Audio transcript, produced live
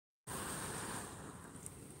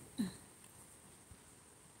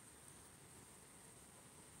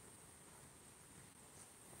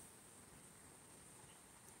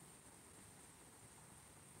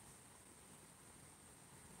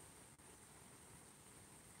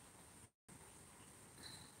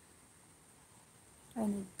I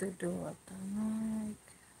need to do what?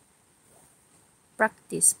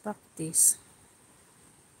 Practice.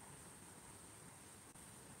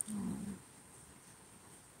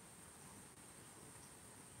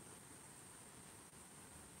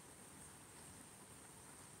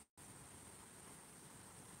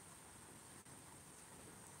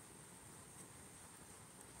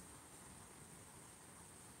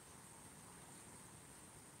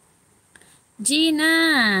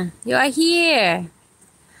 Gina, you are here.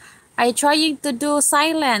 I trying to do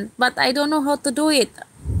silent, but I don't know how to do it.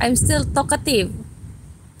 I'm still talkative.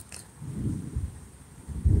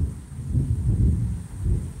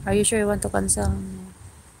 Are you sure you want to cancel?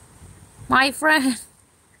 My friend,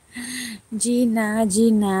 Gina.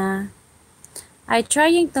 I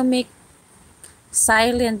trying to make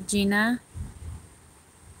silent, Gina.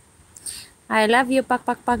 I love you, pak,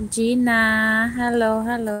 Gina. Hello.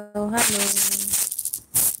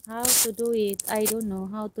 How to do it? I don't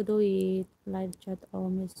know how to do it. Live chat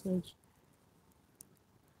or message.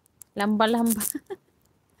 Lamba.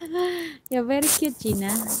 You're very cute,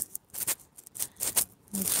 Gina.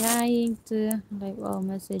 I'm trying to live or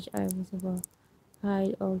message are visible.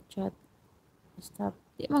 Hide or chat. Stop.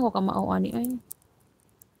 Di man ko ka mao-ani ay.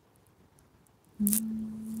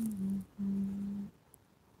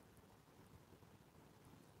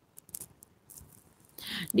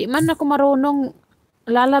 Di man ako marunong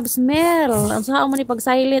lalab smell. Ang saan man ni pag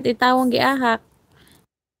silent itawang giahak.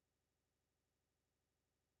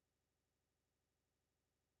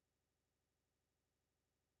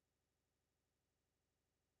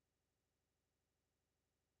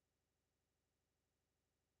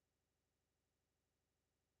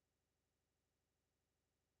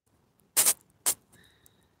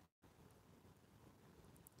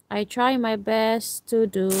 I try my best to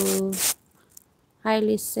do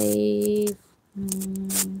highly safe.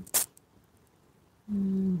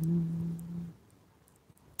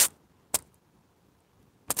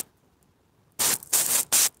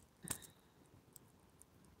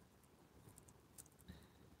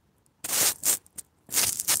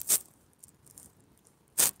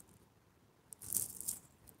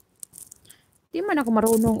 Di man ako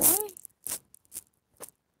marunong. Ay.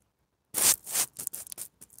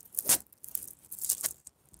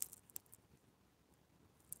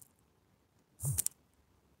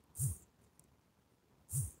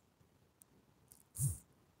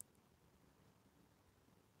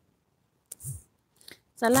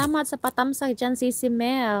 Salamat sa patamsak dyan, Sisi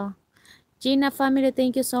Mel. Gina family,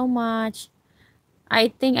 thank you so much.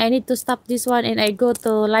 I think I need to stop this one and I go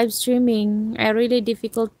to live streaming. I really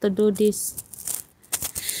difficult to do this.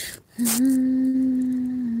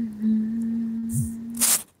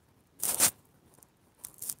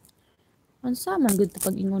 Unsa man gud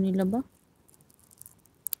pag ingon nila ba?